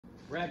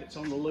rabbits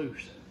on the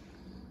loose.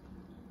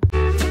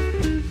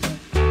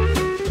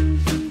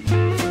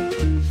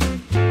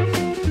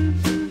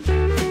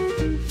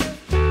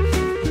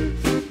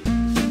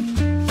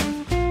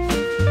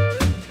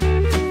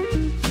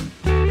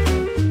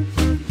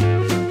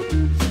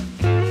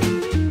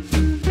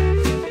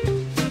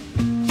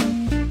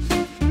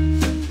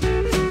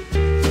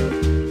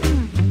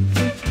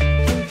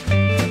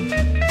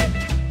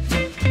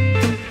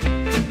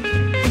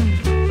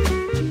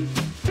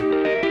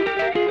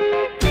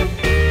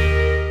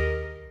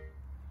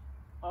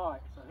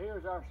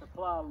 Here's our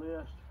supply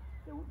list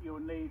that you'll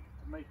need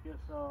to make this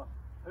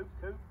hoop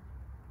coop.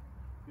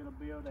 You're going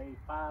to build a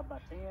 5 by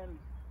 10,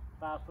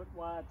 5 foot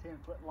wide, 10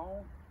 foot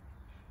long.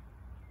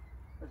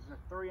 This is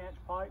a 3-inch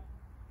pipe.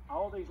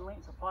 All these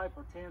lengths of pipe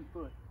are 10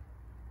 foot.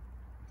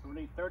 So we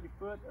need 30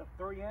 foot of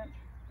 3-inch,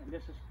 and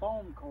this is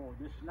foam core.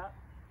 This is not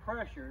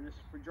pressure, this is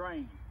for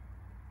draining.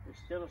 It's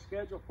still a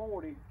Schedule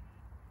 40,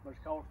 but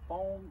it's called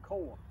foam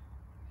core.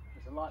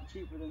 It's a lot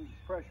cheaper than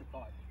pressure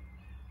pipe.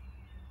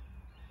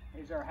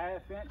 These are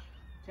 1/2 inch,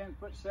 10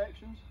 foot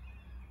sections.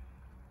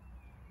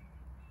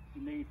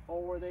 You need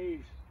 4 of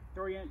these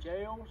 3-inch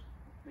L's,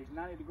 these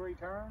 90-degree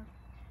turns.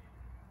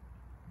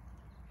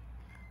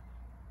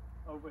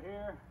 Over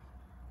here,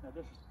 now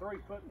this is 3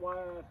 foot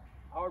wide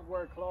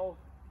hardware cloth.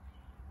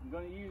 I'm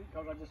going to use it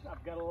because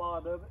I've got a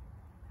lot of it.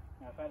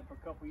 And I've had it for a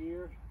couple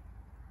years.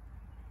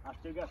 I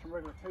still got some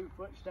regular 2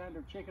 foot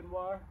standard chicken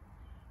wire.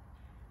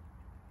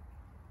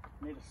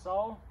 Need a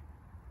saw,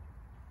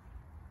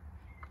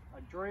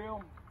 a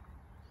drill,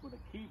 with a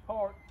key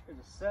part is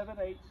a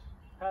 7/8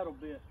 paddle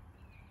bit.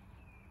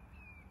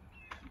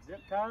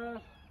 Zip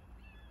ties,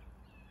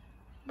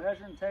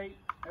 measuring tape,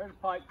 there's a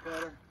pipe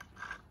cutter.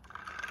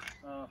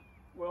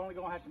 We're only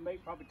going to have to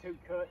make probably 2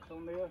 cuts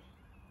on this.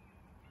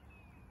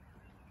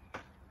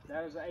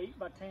 That is an 8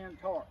 by 10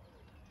 tarp.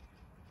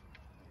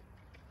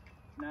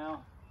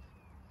 Now,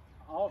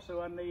 also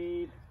I've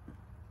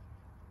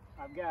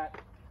got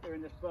here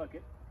in this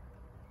bucket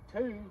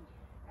 2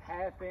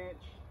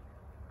 1/2-inch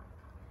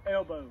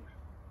elbows.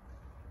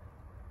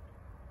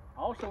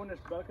 Also in this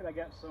bucket, I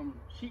got some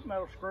sheet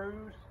metal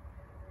screws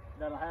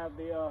that'll have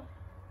the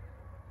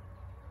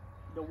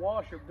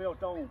washer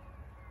built on.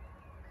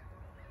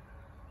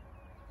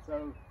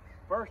 So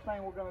first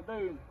thing we're going to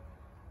do,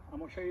 I'm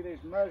going to show you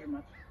these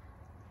measurements.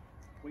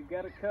 We've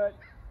got to cut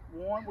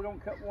one. We're going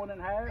to cut one in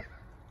half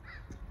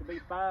to be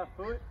 5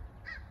 foot.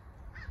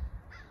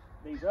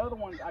 These other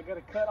ones I got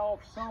to cut off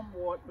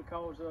somewhat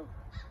because of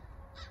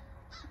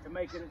to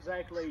make it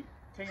exactly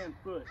 10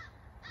 foot.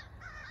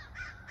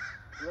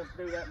 Let's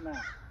do that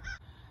now.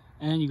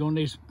 And you're gonna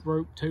need some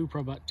rope too,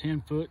 probably about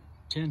 10 foot,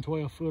 10,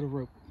 12 foot of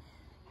rope. I'm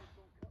just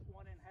gonna cut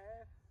one in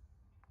half.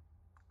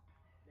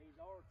 These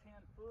are 10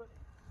 foot.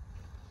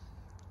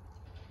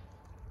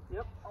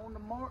 Yep, on the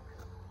mark.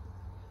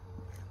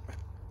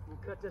 We'll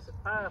cut this at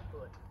 5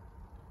 foot.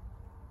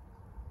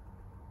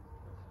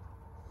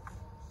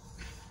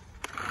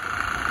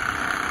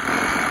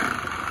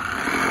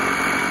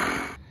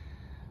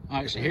 All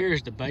right, so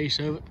here's the base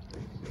of it.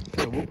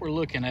 So what we're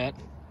looking at,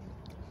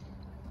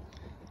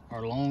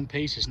 our long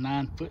piece is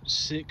 9 foot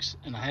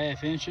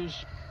 6.5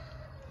 inches.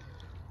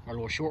 Our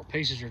little short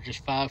pieces are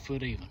just 5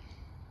 foot even.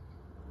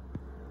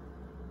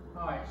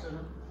 All right, so the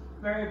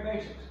very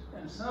basic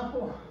and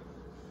simple.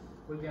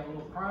 We've got a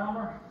little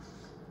primer.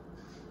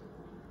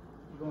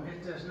 We're gonna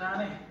hit this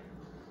 90.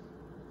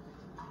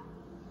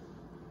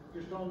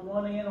 Just on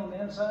one end on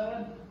the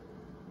inside.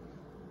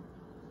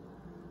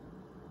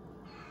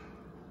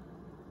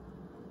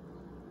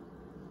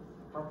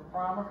 Purple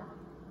primer.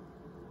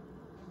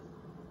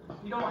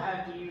 You don't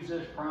have to use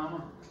this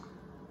primer.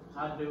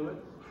 I do it.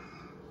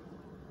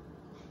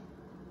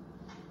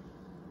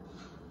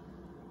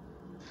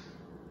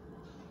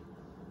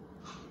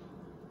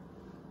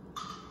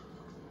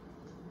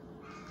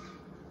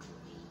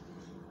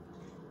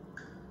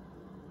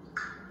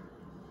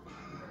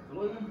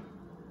 Glue.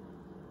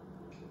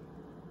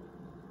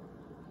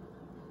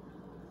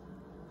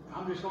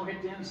 I'm just going to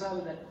hit the inside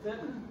of that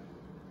fitting.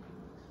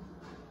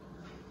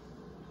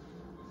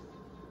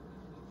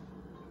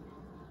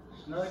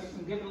 Snug it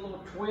and give it a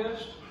little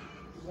twist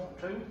if you want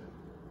to.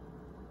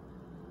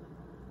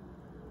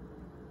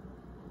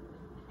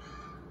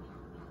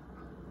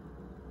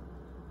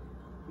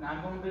 Now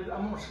I'm going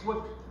to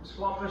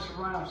swap this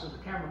around so the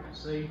camera can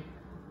see.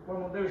 What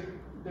I'm going to do is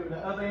do the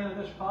other end of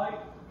this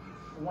pipe,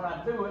 and when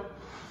I do it,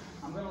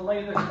 I'm going to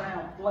lay this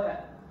down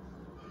flat.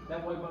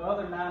 That way my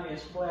other 90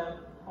 is flat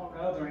on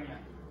the other end.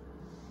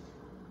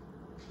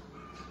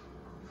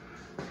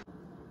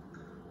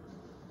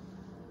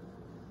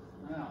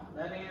 Now,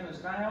 that end is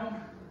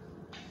down.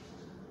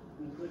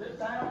 We'll put it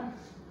down.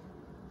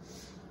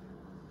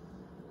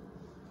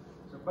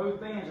 So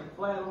both ends are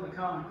flat on the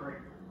concrete.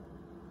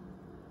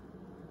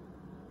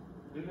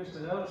 Do this to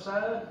the other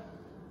side.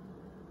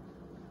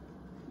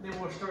 Then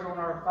we'll start on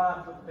our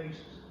 5 foot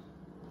pieces.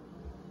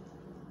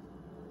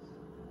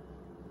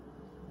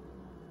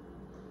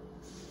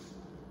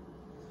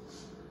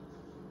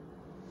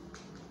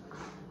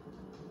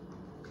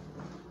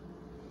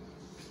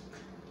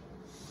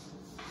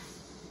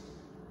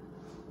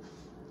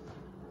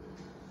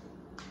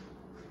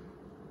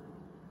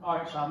 All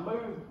right, so I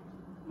moved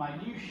my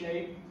U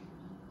shape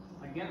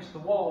against the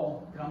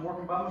wall because I'm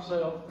working by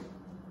myself.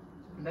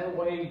 And that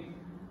way,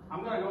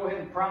 I'm gonna go ahead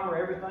and primer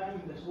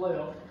everything that's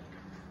left.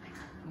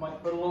 I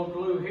might put a little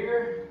glue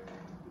here,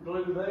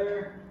 glue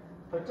there,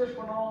 put this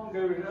one on,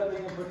 go to the other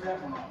end and put that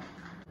one on.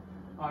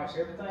 All right, so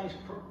everything's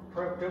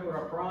prepped up with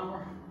our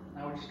primer.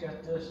 Now we just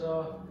got this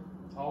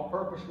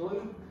all-purpose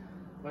glue,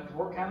 but to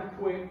work kind of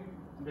quick,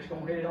 I'm just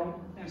gonna hit it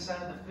on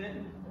inside the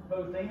fitting at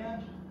both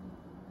ends.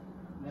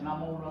 And then I'm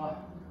gonna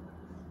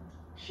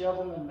shove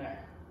them in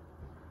there.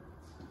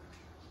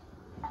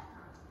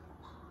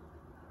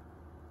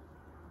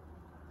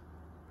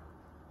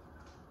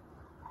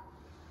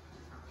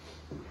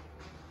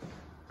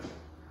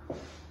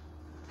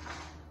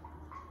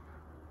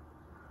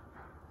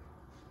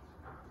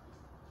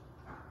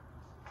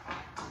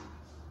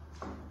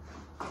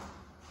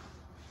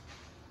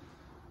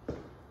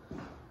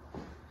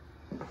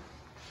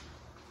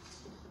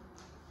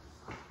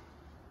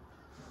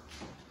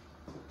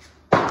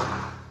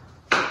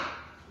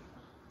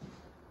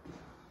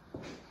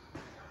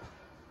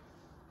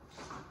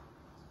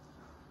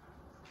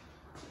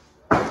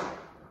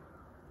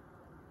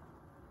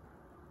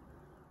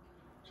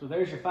 So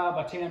there's your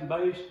 5x10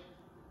 base.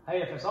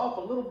 Hey, if it's off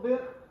a little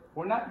bit,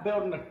 we're not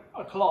building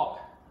a clock,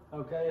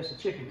 okay? It's a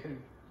chicken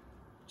coop.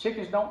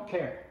 Chickens don't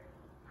care.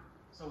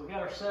 So we got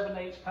our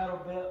 7/8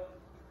 paddle bit.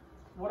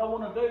 What I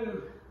want to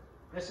do,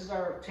 this is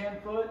our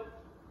 10 foot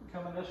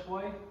coming this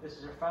way. This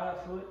is our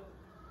 5 foot.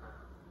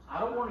 I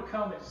don't want to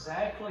come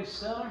exactly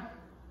center.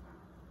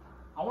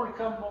 I want to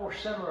come more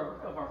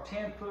center of our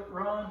 10 foot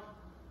run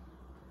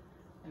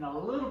and a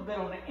little bit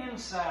on the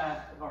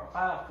inside of our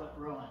 5 foot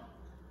run.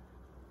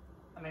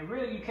 I mean,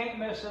 really, you can't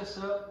mess this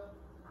up.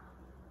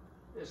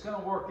 It's going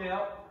to work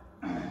out.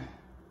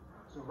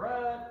 So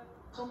right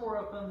somewhere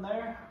up in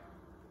there,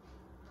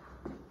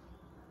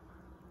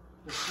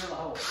 just drill a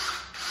hole.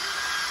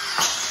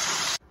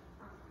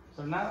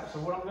 So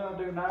what I'm going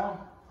to do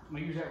now, I'm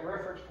going to use that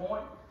reference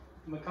point.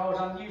 And because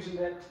I'm using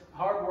that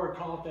hardware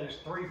cloth that is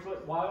 3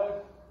 foot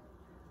wide,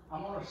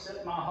 I'm going to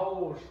set my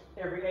holes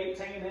every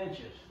 18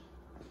 inches.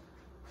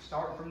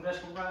 Starting from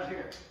this one right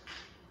here.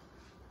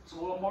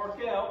 So we'll mark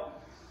out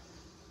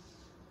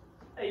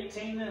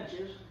 18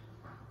 inches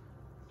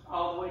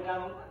all the way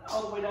down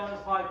the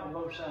pipe on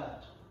both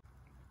sides.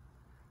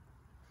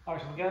 All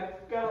right, so we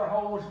got our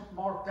holes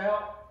marked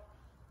out.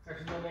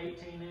 There's another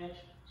 18 inch.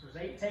 So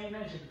there's 18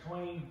 inches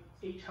between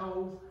each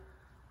hole.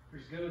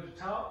 Just go to the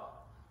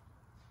top,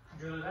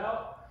 drill it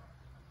out.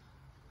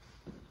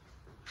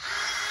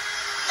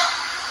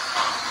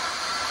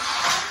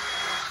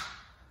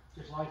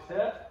 Just like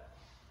that.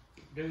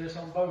 Do this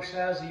on both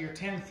sides of your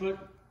 10 foot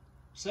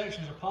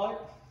sections of pipe.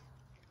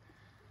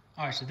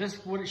 All right, so this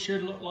is what it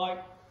should look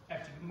like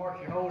after you mark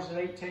your holes at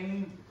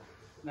 18.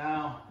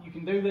 Now, you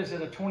can do this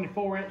at a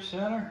 24-inch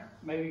center.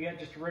 Maybe you got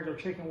just a regular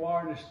chicken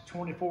wire and it's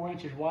 24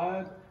 inches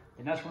wide,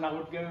 and that's when I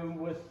would go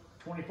with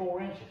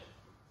 24 inches.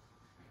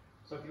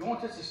 So if you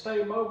want this to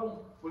stay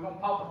mobile, we're gonna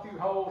pop a few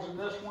holes in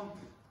this one.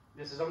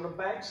 This is on the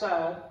back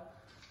side.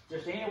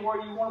 Just anywhere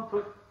you want to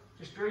put,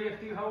 just drill a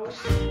few holes.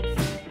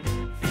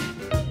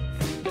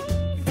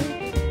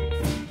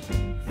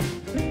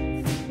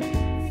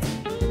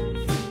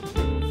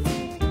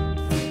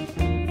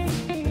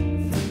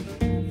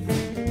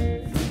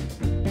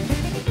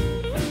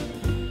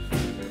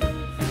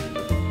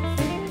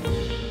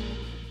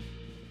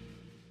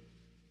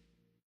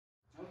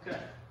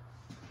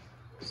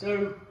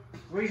 So,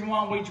 the reason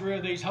why we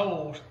drill these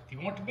holes, if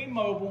you want to be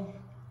mobile,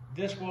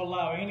 this will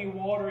allow any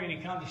water, any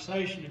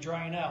condensation to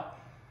drain out.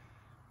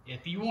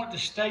 If you want to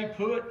stay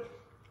put,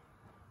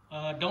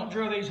 don't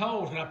drill these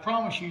holes, and I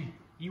promise you,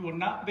 you will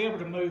not be able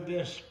to move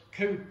this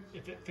coop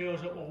if it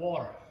fills up with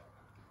water.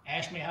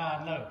 Ask me how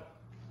I know.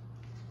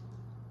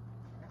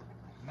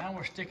 Now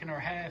we're sticking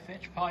our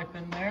 1/2-inch pipe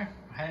in there,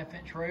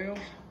 1/2-inch rails.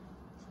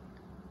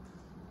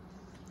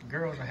 The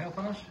girls are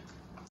helping us.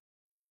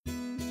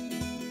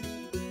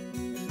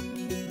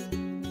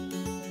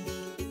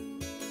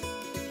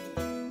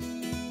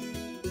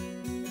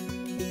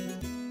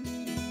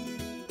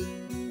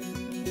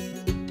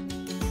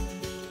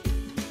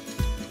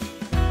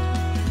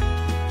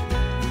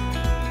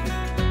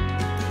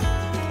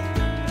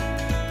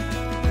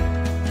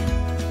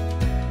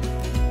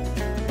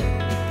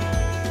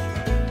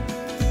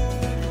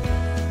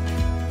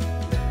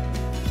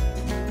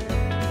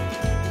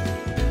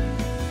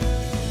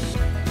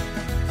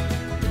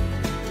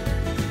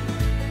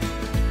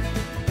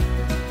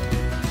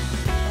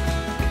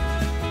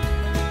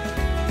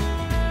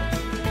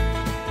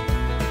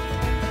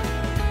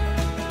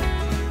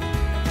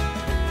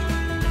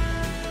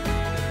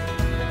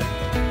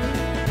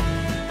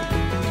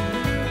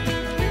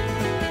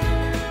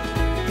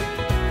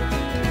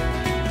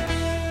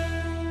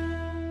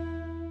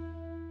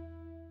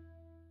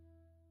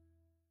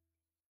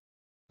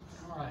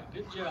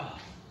 Good job.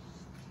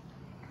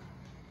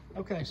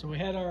 Okay, so we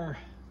had our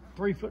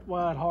 3 foot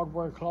wide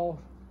hardware cloth,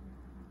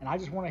 and I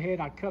just went ahead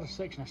and I cut a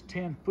section that's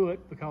 10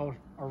 foot because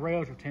our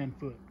rails are 10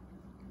 foot.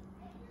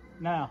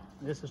 Now,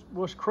 this is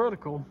what's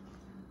critical.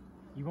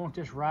 You want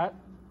this right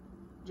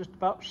just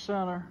about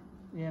center,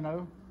 you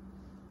know.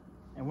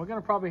 And we're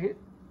gonna probably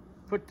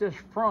put this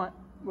front,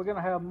 we're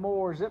gonna have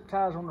more zip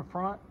ties on the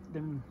front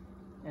than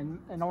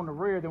and on the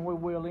rear than we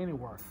will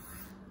anywhere.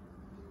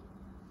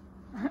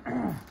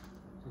 So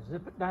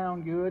zip it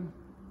down good.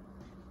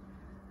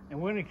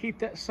 And we're gonna keep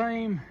that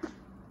same,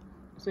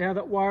 see how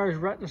that wire is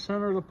right in the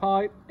center of the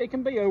pipe? It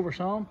can be over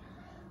some.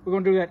 We're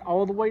gonna do that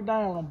all the way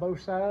down on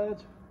both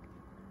sides.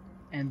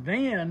 And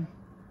then,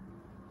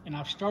 and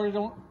I've started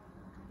on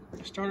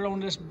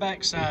this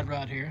back side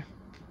right here.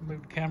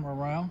 Move the camera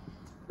around.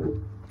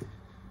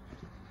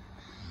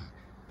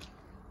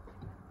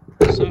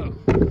 So,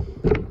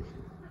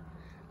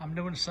 I'm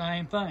doing the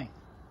same thing.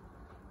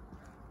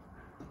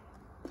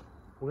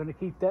 We're gonna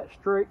keep that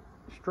straight,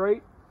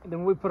 and then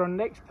when we put our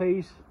next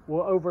piece,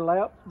 we'll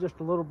overlap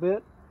just a little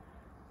bit,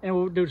 and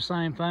we'll do the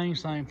same thing.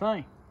 So,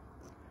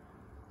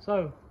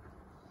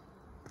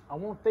 I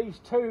want these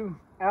two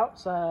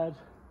outsides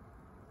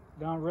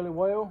done really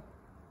well.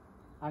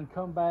 I can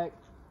come back,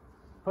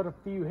 put a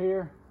few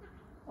here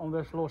on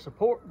this little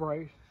support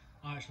brace.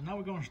 All right, so now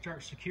we're gonna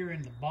start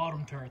securing the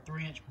bottom to our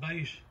 3-inch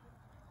base.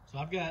 So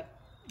I've got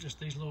just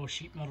these little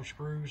sheet metal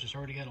screws. It's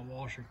already got a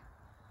washer.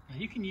 Now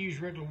you can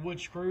use regular wood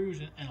screws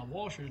and a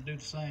washer to do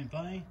the same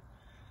thing.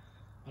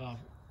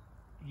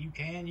 You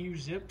can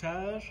use zip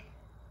ties.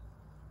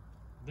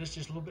 This is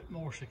just a little bit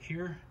more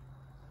secure.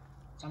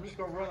 So I'm just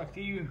gonna run a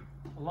few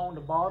along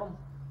the bottom.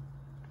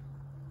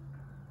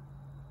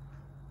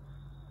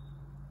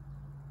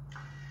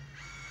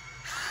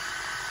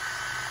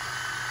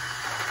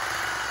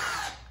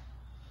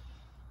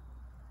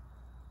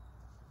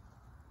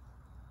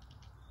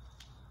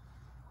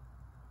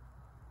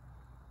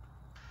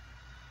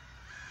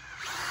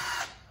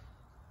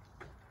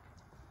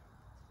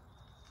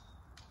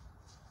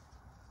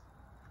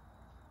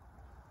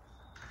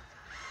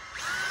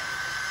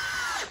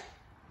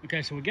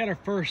 Okay, so we got our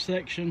first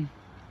section,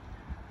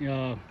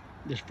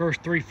 this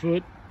first 3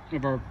 foot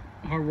of our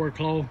hardware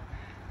claw.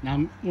 Now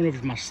I went over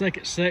to my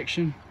second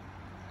section.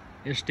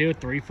 It's still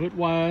 3 foot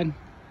wide,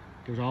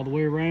 goes all the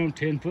way around,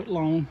 10 foot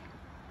long.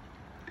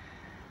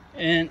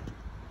 And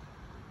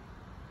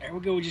there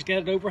we go, we just got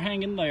it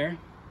overhanging there.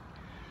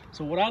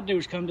 So what I do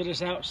is come to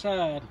this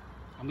outside,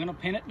 I'm gonna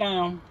pin it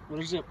down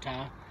with a zip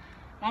tie.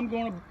 I'm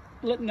gonna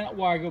letting that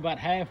wire go about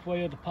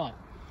halfway of the pipe.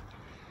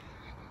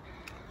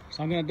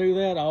 So I'm gonna do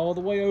that all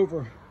the way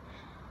over,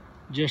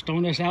 just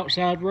on this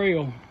outside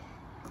rail.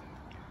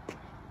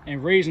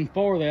 And reason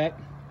for that,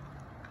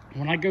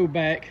 when I go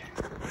back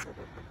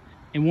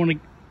and want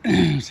to,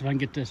 see if I can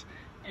get this,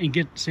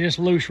 and see this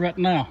loose right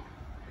now.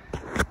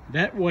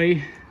 That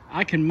way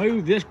I can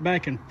move this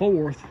back and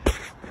forth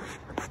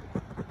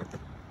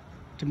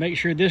to make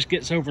sure this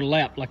gets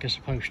overlapped like it's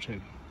supposed to.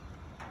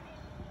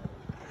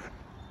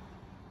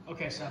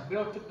 Okay, so I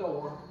built the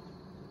door.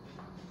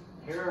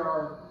 Here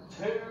are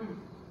 2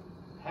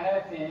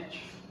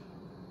 1/2-inch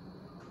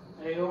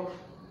nails.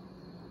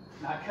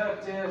 And I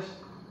cut this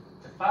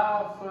to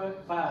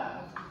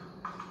 5'5".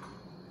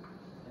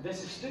 And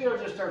this is still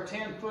just our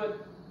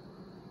 10-foot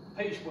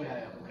piece we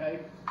have,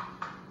 okay?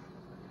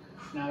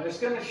 Now it's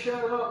gonna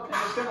shut up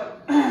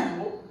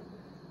and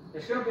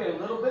it's gonna be a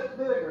little bit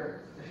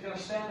bigger. It's gonna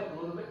stand up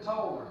a little bit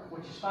taller,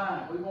 which is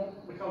fine.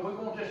 Because we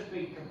want this to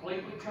be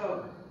completely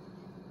covered.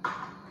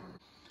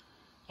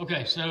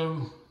 Okay,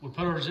 so we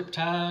put our zip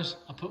ties.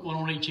 I put one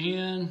on each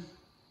end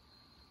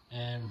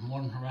and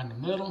one around the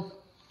middle,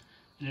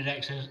 and it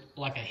acts as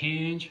like a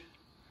hinge.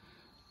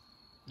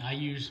 I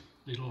use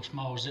these little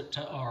small zip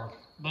tie or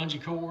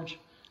bungee cords.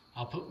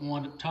 I'll put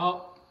one at the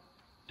top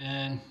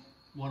and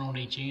one on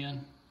each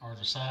end or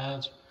the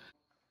sides.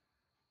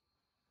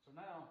 So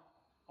now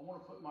I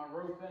want to put my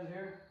rope in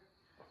here.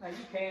 Now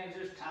you can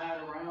just tie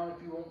it around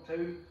if you want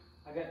to.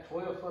 I got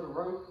 12 foot of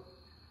rope.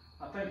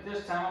 I think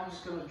this time I'm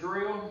just going to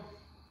drill.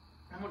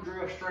 I'm going to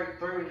drill straight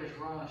through and just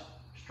run a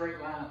straight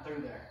line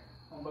through there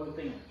on both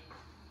ends.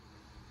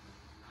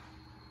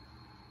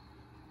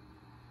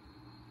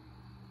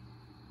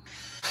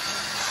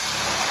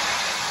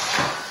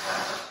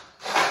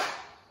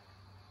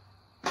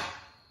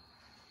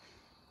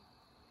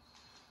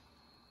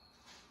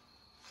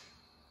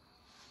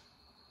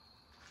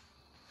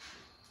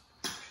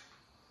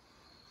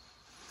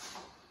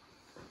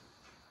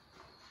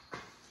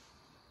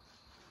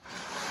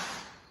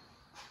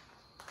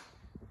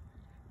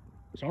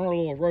 So on our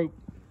little rope,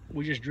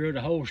 we just drilled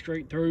a hole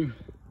straight through,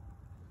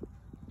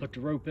 put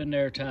the rope in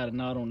there, tied a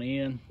knot on the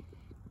end.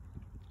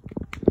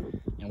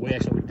 And we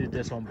actually did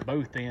this on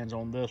both ends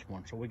on this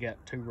one. So we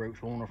got 2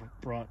 ropes, one on the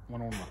front,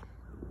 one on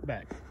the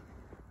back.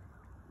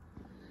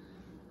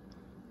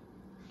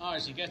 All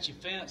right, so you got your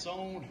fence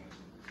on.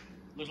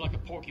 Looks like a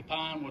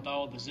porcupine with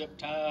all the zip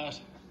ties.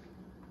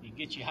 You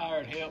get your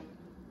hired help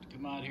to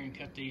come out here and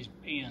cut these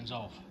ends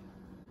off.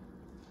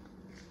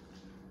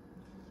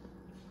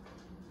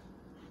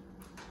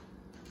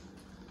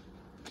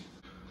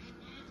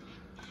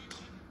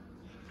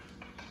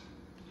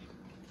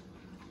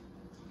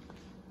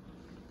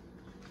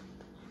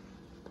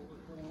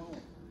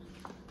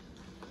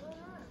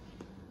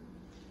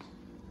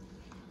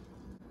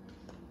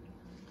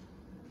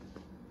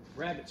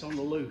 rabbits on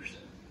the loose.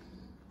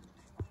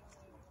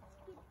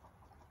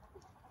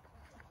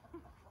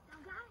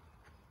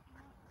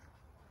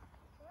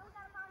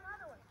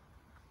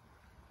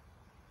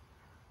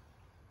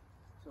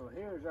 So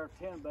here's our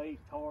 10 by 8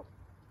 tarp.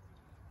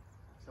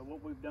 So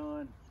what we've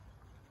done,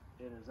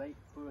 it is 8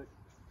 foot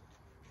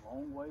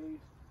long ways,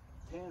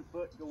 10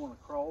 foot going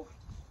across,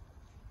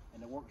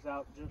 and it works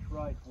out just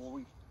right where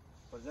we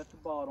put it at the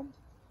bottom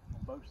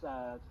on both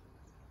sides.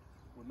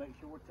 We make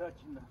sure we're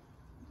touching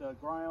the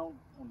ground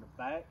on the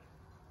back,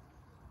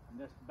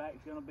 and this back's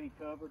gonna be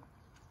covered.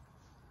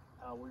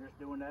 We're just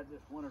doing that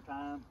this winter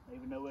time,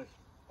 even though it's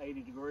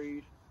 80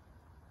 degrees.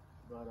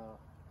 But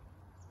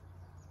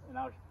and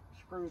I'll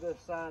screw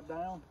this side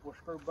down. We'll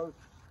screw both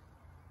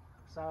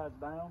sides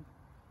down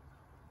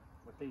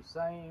with these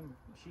same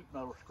sheet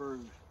metal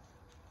screws.